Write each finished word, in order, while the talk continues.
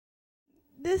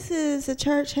This is a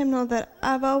church hymnal that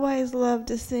I've always loved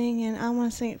to sing, and I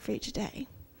want to sing it for you today.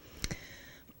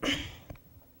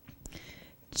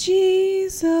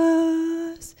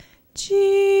 Jesus,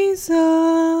 Jesus,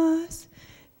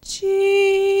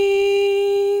 Jesus,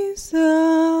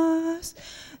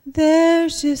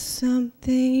 there's just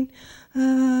something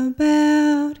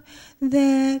about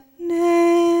that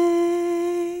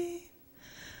name.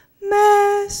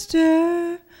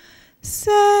 Master,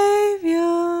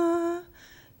 Savior,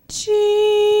 Jesus,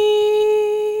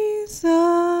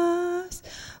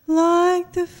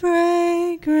 like the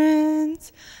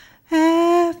fragrance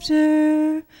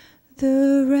after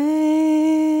the rain.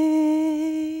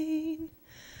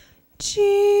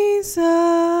 Jesus,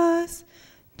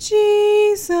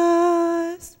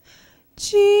 Jesus,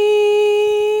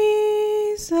 Jesus,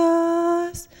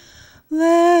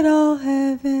 let all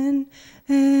heaven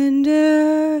and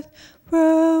earth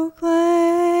proclaim.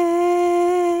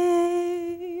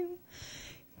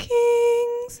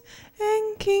 Kings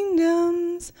and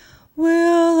kingdoms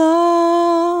will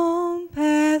all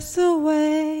pass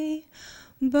away,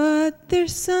 but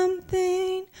there's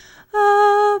something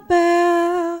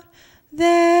about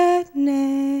that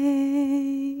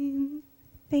name.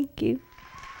 Thank you.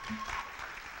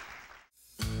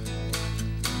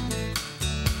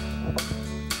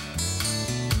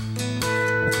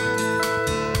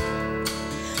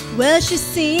 Well, she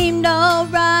seemed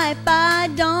alright by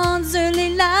dawn's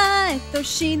early light, though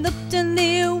she looked a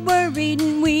little worried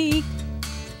and weak.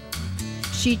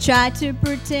 She tried to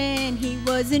pretend he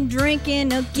wasn't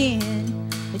drinking again,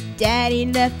 but Daddy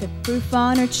left the proof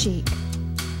on her cheek.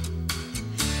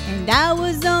 And I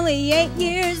was only 8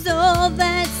 years old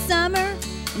that summer,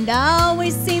 and I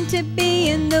always seemed to be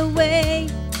in the way.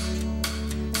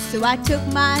 So I took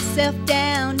myself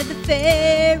down to the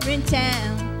fair in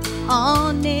town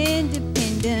on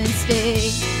Independence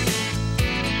Day.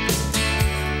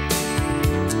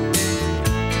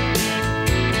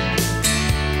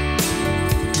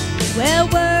 Well,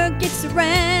 word gets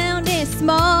around in a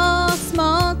small,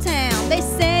 small town. They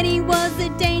said he was a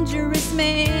dangerous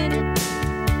man,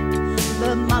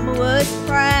 but Mama was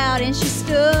proud and she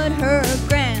stood her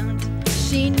ground.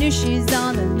 She knew she's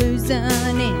on the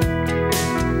losing end.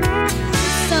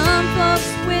 Some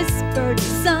folks whispered,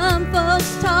 some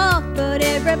folks talked, but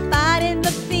everybody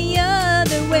looked the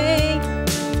other way.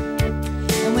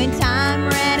 And when time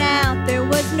ran out, there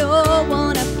was no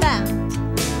one about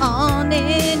on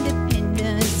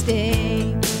Independence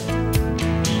Day.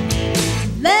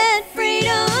 Let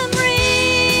freedom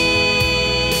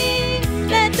ring,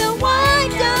 let the white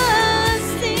dove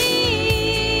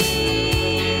sing,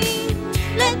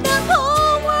 let the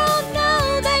whole world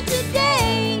know that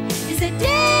today is a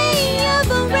day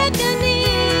of a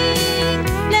reckoning.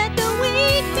 Let the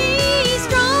weak be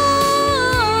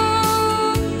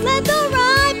strong, let the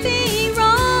right be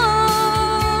wrong.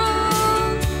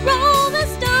 Roll the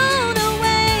stone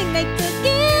away, make the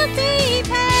guilty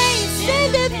pay. It's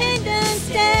Independence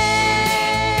Day.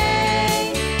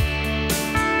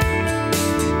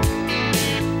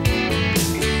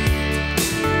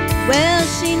 Well,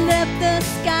 she left the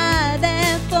sky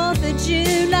that 4th of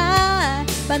July.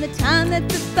 By the time that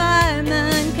the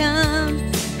firemen come,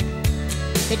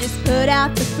 they just put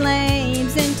out the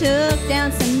flames and took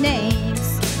down some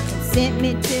names and sent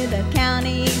me to the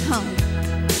county home.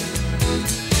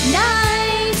 And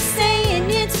I ain't saying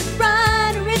it's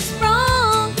right or it's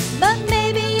wrong, but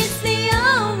maybe it's the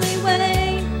only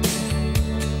way.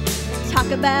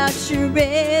 Talk about your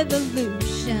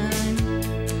revolution,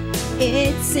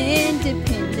 it's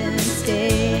Independence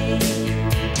Day.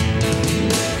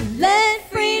 Let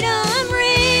freedom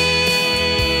ring,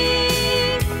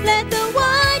 let the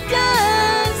white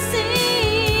dove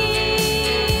sing,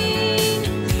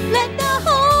 let the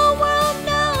whole world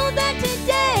know that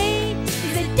today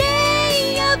is a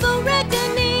day of a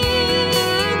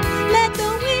reckoning. Let the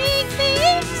weak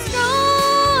be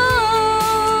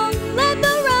strong, let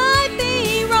the right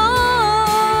be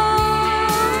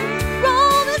wrong.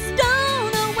 Roll the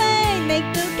stone away, make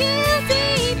the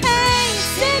guilty pay.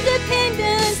 It's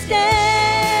Independence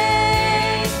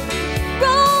Day.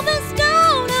 Roll the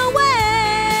stone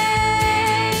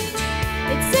away,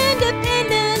 it's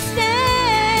Independence Day.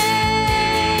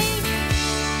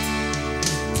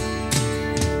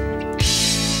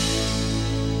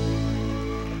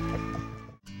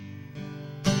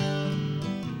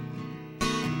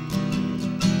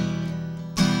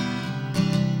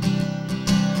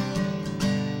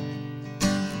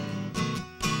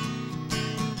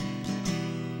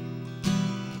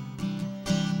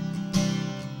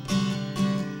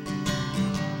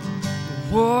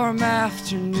 Warm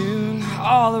afternoon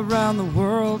all around the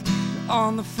world.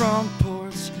 On the front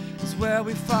porch is where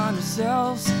we find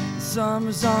ourselves. The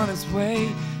summer's on its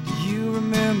way. Do you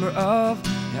remember of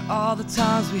all the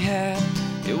times we had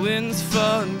when this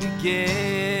fun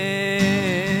began?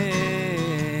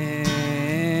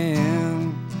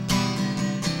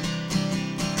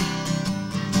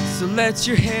 So let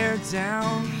your hair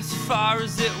down as far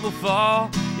as it will fall.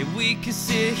 If we could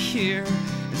sit here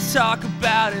and talk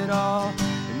about it all,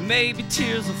 and maybe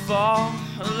tears will fall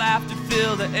or laughter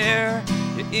fill the air.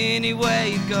 Any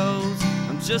way it goes,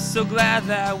 I'm just so glad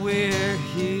that we're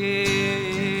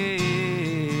here.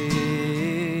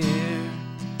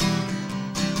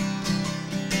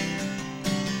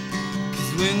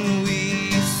 'Cause when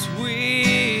we swing,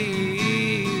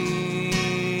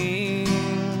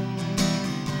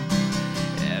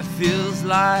 it feels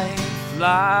like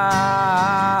flying.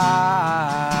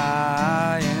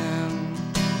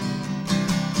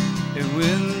 And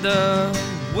when the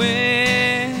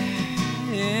wind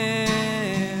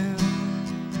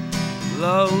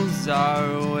blows our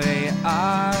way,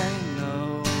 I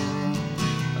know.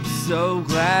 I'm so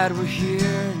glad we're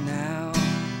here now.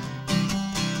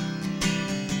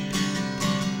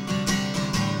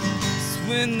 So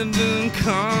when the moon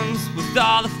comes with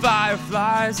all the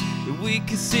fireflies, we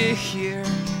can sit here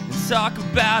and talk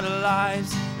about our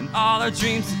lives and all our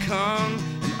dreams to come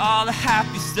and all the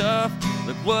happy stuff,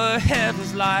 like what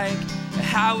heaven's like and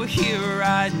how we're here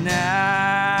right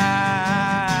now.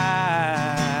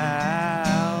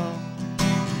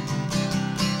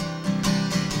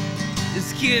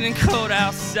 It's getting cold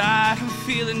outside, I'm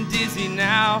feeling dizzy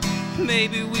now.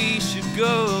 Maybe we should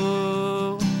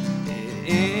go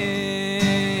in.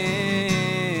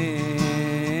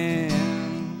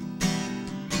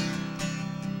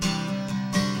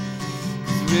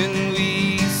 'Cause when we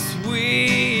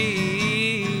swing,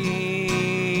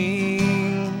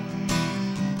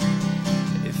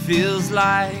 it feels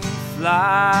like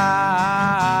flying.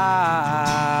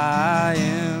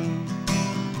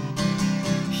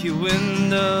 When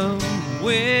the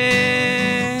wind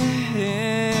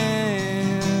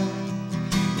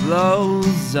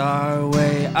blows our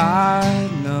way, I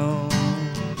know.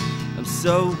 I'm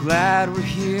so glad we're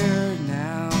here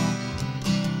now.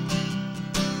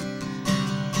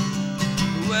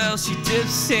 Well, she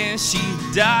dips and she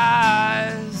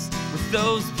dies with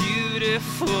those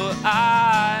beautiful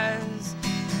eyes,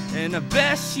 and I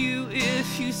bet you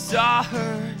if you saw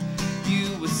her, you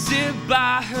would sit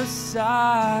by her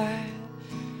side.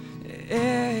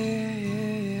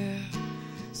 Yeah.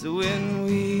 So when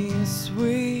we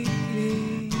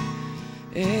swing,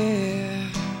 yeah,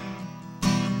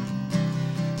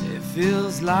 it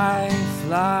feels like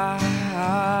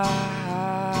flying.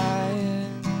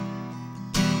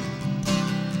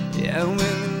 Yeah,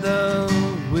 when the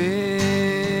wind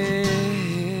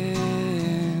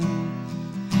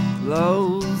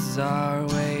blows our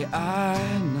way, I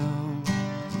know.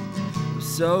 I'm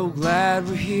so glad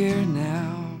we're here now.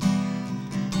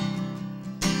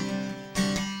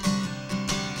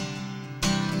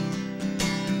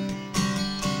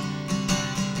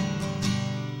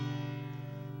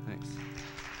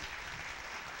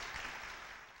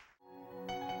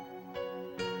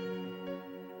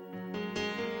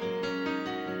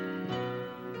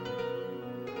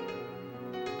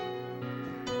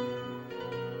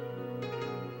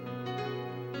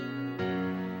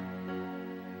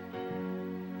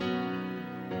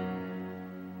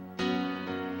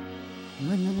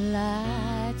 When the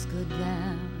lights go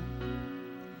down,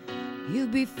 you'll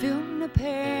be filming a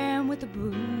pan with a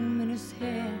broom in his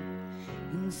hand.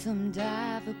 In some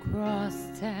dive across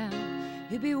town,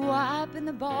 you'll be wiping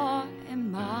the bar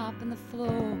and mopping the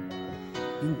floor,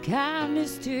 and counting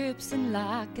his tips and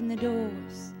locking the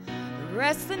doors.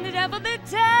 Wrestling the devil that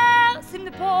tells him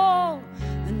to pull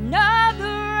another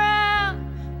round.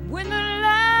 When the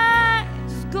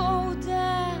lights go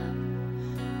down,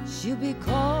 she'll be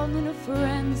calling her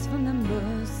friends from the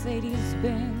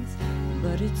Mercedes-Benz,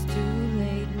 but it's too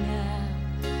late now.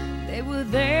 They were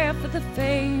there for the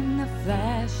fame, the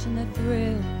flash and the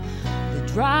thrill, the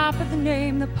drop of the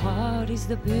name, the parties,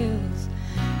 the bills,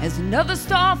 as another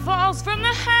star falls from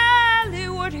the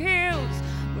Hollywood hills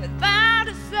without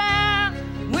a sound.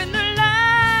 When the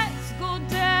lights go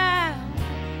down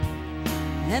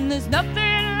and there's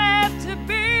nothing left to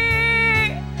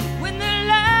be, when the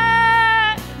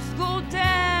lights go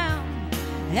down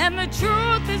and the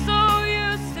truth is all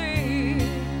you see,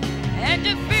 and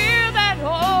you feel that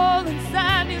hole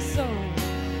inside your soul,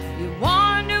 you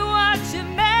wonder what you're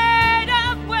made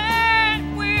of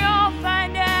when we all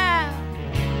find out.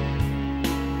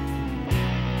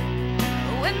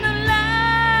 When the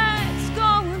lights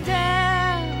go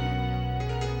down,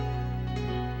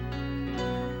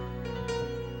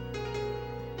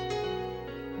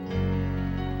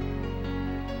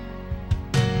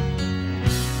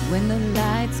 when the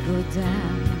lights go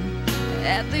down.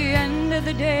 At the end of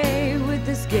the day, with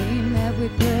this game that we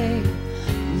play,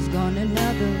 who's gone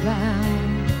another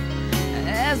round?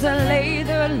 As I lay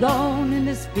there alone in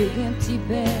this big empty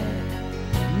bed,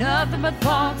 nothing but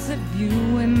thoughts of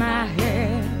you in my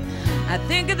head. I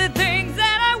think of the things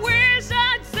that I wish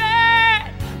I'd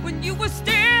said when you were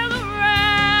still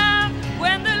around.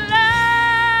 When the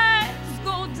lights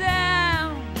go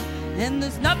down and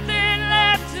there's nothing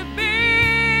left to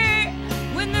be.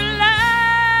 When the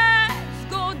lights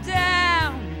go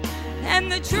down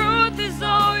and the truth is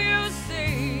all you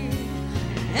see.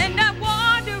 And I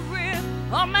wonder if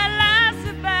all my life's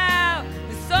about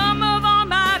the sum of all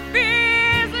my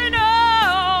fears and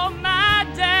all my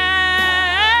doubts.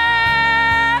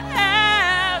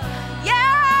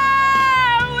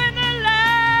 Yeah, when the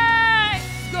lights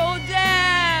go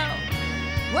down.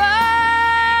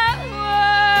 Whoa,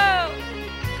 whoa.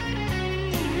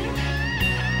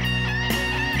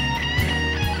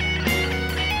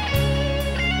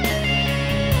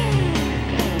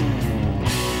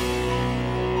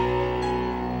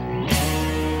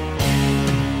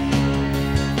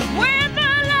 When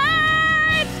the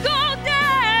lights go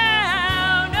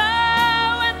down,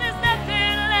 oh, and there's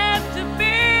nothing left to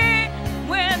be.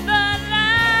 When the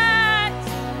lights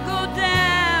go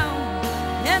down,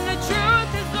 and the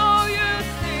truth is all you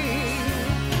see.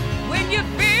 When you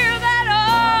feel that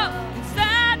all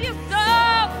inside your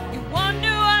soul, you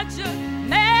wonder what you're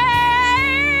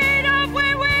made of.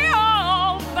 When we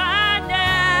all find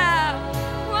out,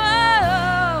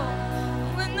 whoa,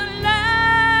 when the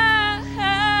lights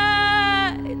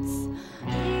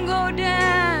go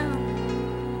down.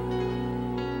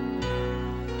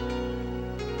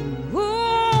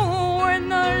 Ooh, when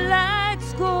the lights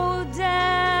go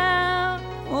down.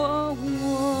 Oh,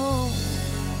 whoa.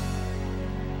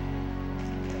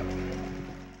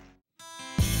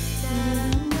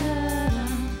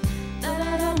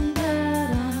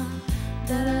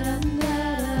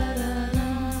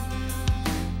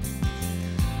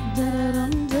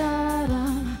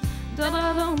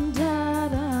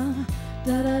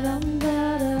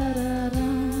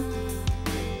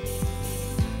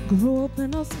 Grew up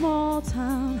in a small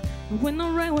town, and when the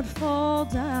rain would fall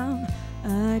down,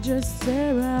 I just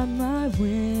stare out my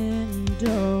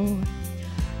window,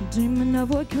 dreaming of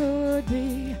what could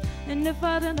be. And if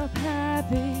I'd end up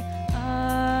happy,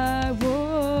 I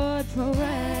would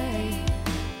pray.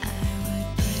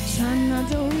 Try not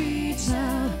to reach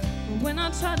out, but when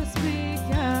I try to speak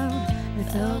out, it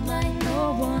felt like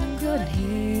no one could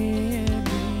hear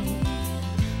me.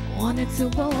 Wanted to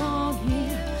belong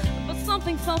here, but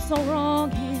something felt so wrong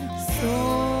here. So I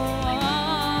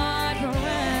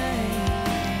pray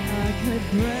I could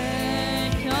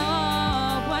break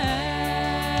away.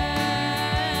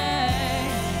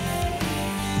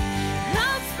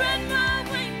 I'll spread my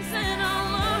wings and I'll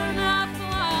learn how to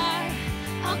fly.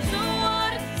 I'll do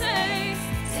what it takes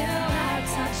till I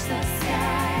touch the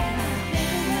sky.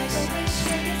 Make a wish,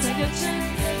 take a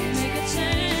chance, make a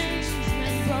change,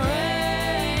 and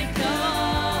break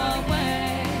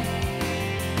away.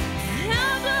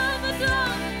 Out of the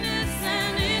darkness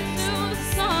and into the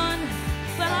sun,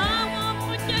 but I won't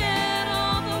forget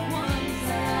all the ones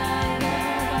that I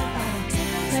love.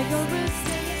 Take a risk,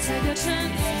 take a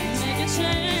chance, make a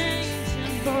change,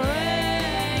 and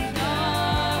break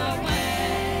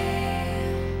away.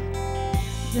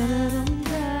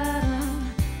 Da-da-dum-da-dum,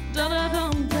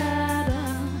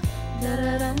 da-da-dum-da-dum,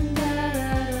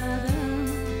 da-da-dum-da-da-da-dum.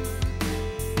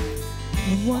 I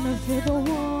wanna feel the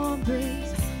warm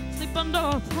breeze, sleep under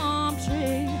a palm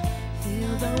tree,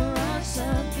 feel the rush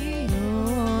of the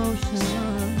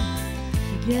ocean.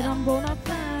 Get on board a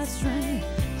fast train,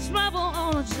 travel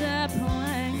on a jet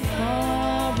plane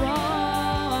far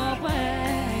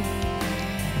away,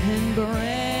 and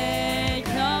break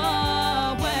away.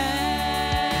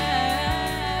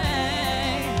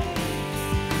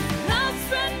 I'll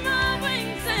spread my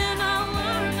wings and I'll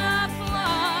learn how to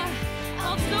fly.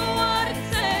 I'll do what it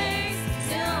takes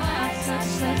till I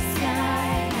touch the sky.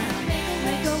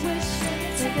 Make a wish,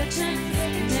 take a chance,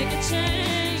 make a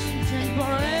change, and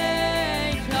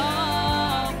break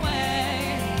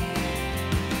away.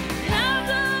 Out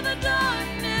of the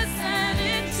darkness and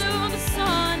into the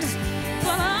sun,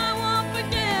 but I won't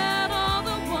forget all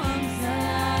the ones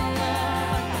that I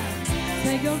love.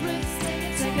 Take a risk,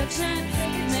 take a chance,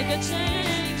 make a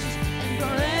change, and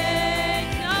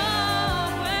break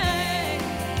away.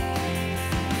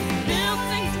 Build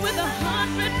things with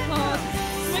 100 parts,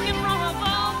 swinging from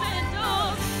revolving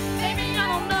doors. Maybe I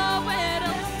don't know where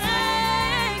to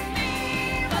take me,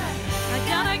 but I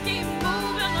gotta keep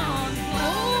moving on,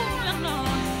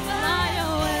 fly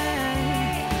away.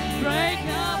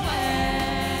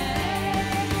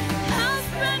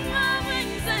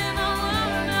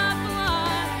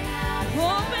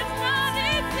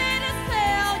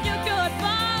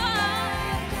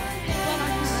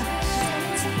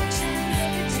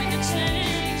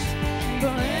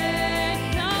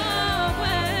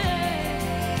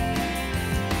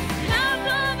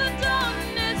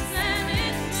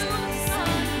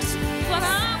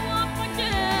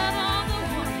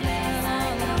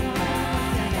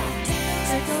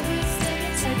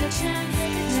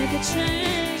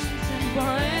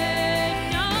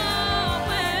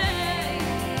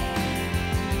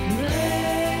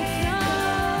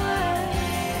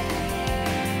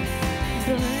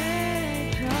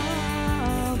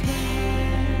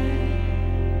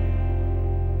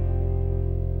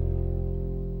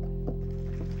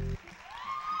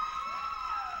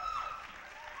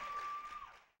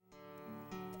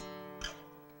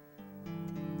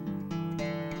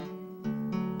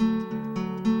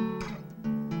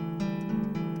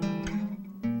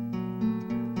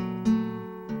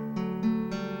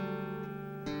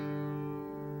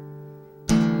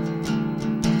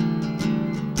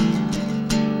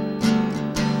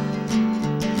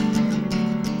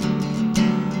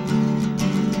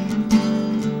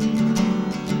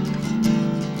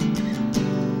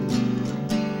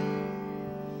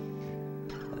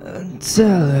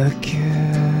 delicate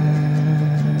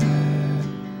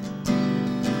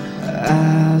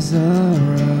as a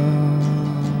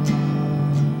rose,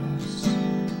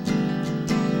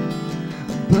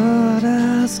 but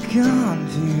as confused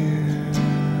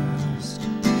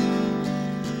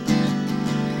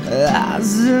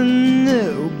as a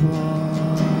newborn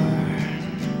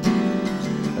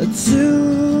to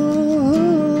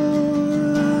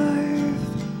life.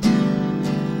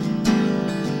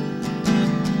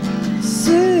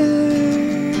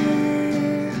 See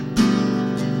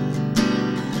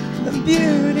the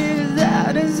beauty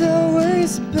that has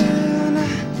always been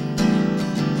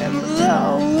and will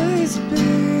always be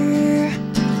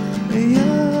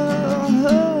yours.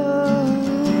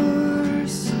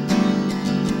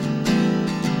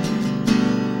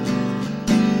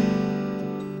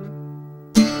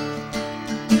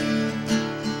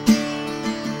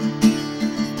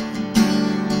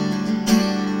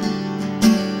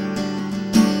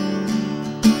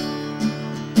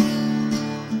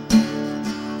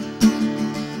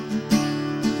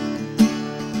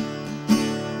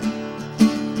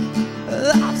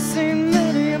 I've seen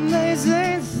many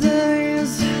amazing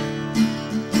things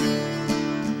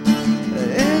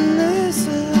in this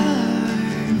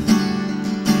life,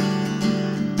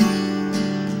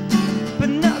 but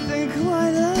nothing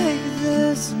quite like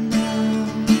this now.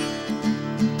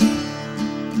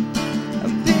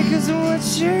 Because when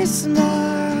she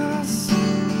smiles,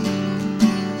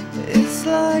 it's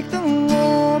like the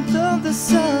warmth of the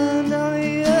sun on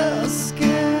your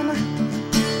skin.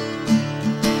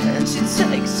 And she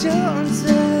takes your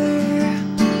day,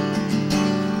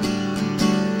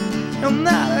 no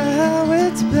matter how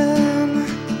it's been.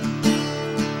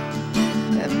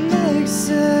 It makes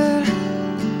it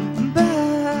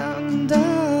better.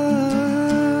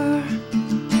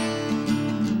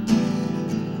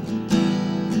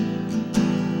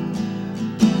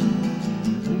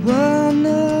 One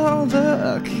of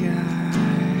a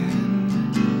kind,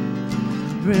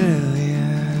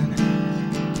 brilliant,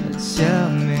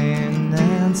 charming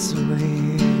and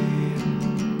sweet.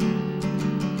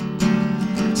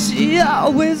 She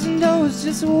always knows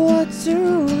just what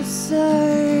to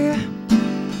say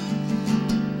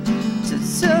to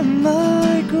turn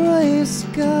my gray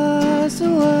skies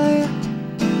away.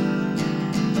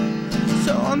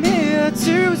 So I'm here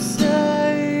to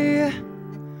say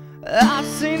I've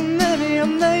seen many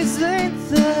amazing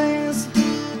things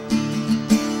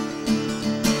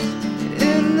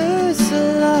in this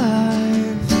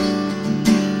life,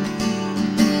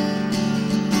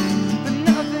 but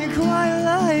nothing quite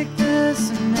like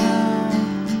this now.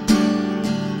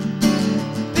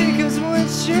 Because when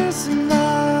she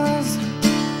smiles,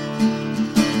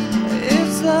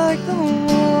 it's like the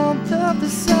warmth of the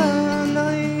sun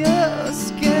on your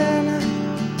skin.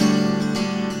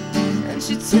 And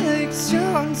she takes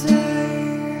your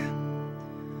day,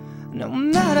 no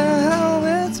matter how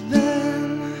it's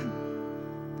been.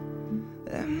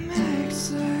 It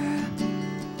makes it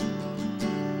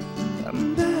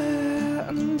better.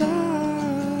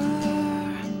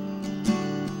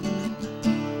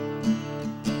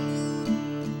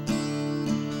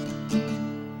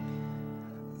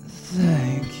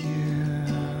 Thank you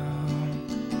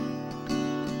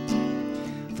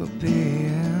for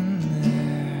being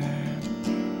there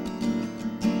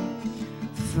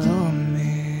for me.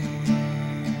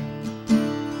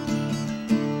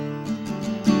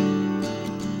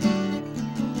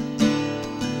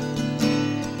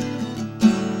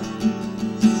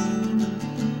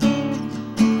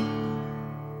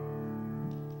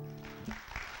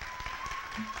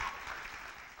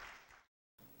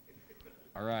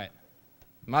 All right,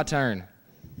 my turn.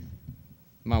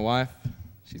 My wife,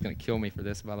 she's gonna kill me for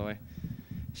this, by the way.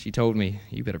 She told me,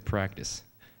 you better practice.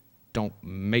 Don't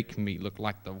make me look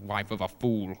like the wife of a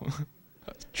fool.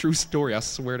 True story, I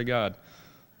swear to God.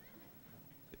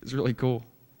 It's really cool.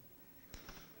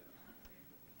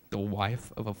 The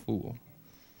wife of a fool.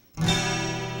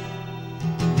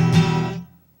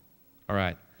 All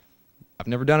right. I've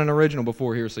never done an original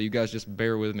before here, so you guys just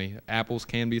bear with me. Apples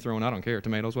can be thrown, I don't care,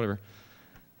 tomatoes, whatever.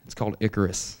 It's called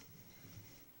Icarus.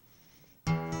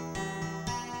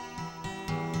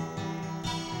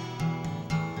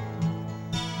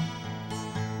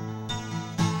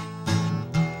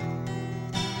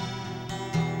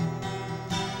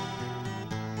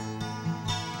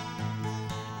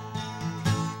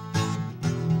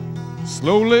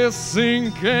 Slowly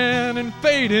sinking and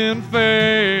fading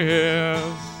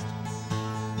fast,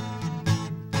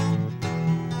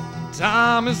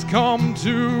 time has come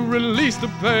to release the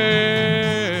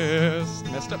past.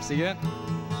 Messed up, see that?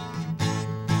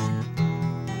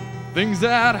 Things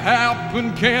that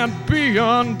happen can't be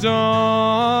undone.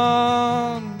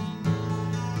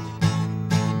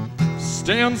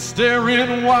 Stand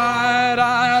staring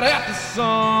wide-eyed at the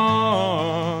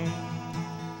sun.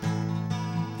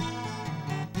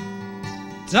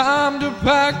 Time to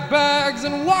pack bags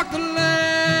and walk the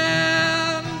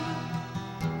land.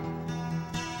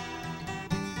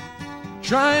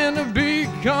 Trying to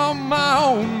become my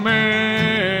own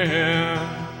man.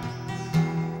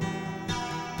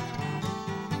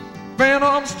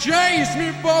 Phantoms chase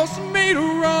me, forcing me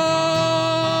to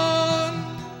run.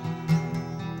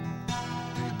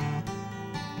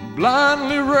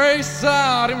 Blindly race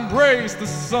out, embrace the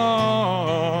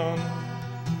sun.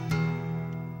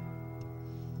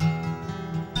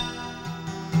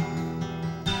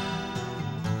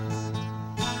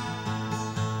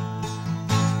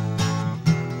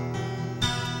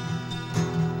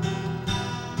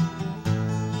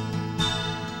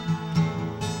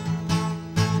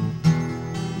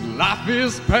 Life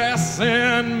is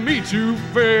passing me too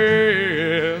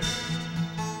fast.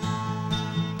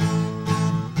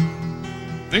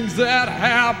 Things that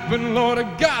happen, Lord, I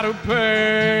gotta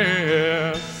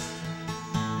pass.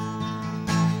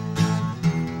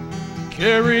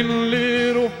 Caring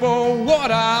little for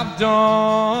what I've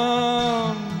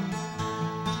done.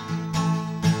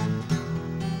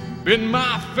 Bend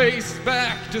my face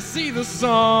back to see the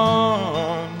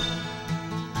sun.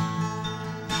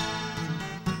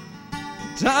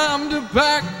 Time to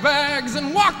pack bags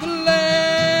and walk the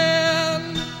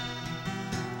land.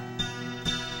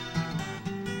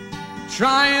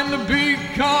 Trying to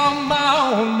become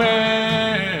my own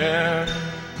man.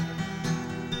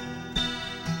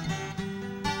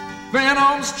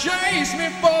 Phantoms chase me,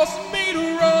 forcing me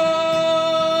to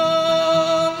run.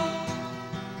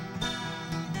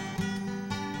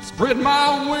 Spread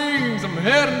my wings, I'm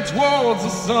heading towards the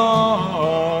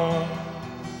sun.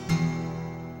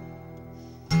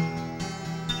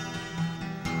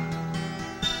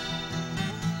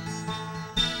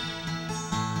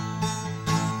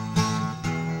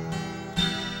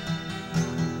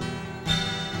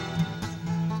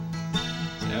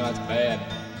 That's bad.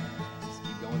 Just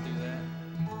keep going through that.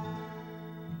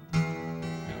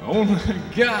 I only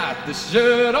got the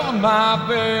shirt on my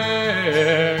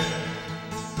back.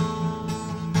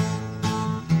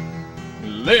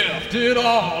 Left it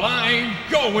all, I ain't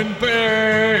going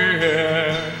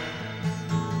back.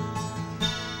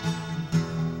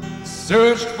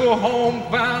 Searched for home,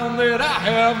 found that I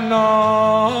have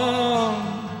none.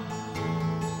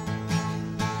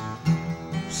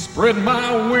 Spread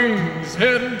my wings,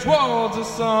 heading towards the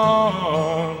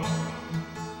sun.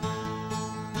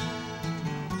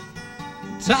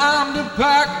 Time to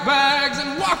pack bags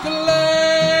and walk the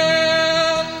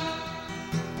land.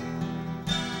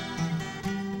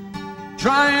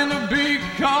 Trying to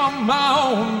become my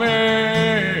own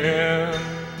man.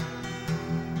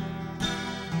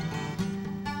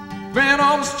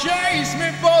 Phantoms chase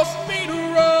me, force me to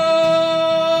run.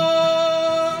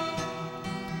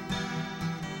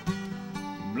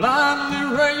 Blindly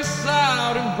race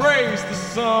out, embrace the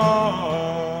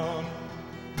sun.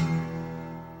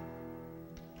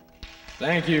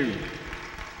 Thank you.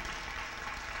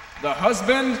 The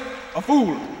husband, a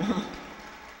fool.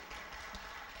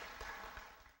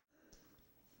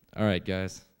 All right,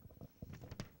 guys.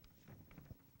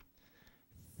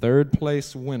 Third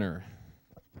place winner,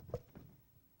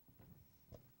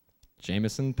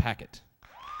 Jameson Packett.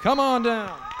 Come on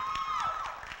down.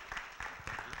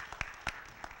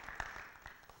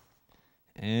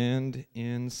 And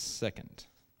in second,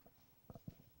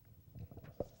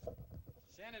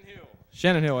 Shannon Hill.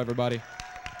 Shannon Hill, everybody.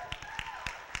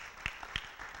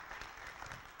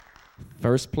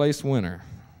 First place winner,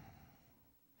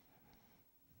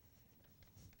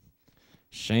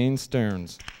 Shane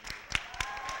Stearns.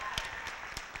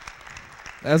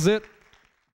 That's it.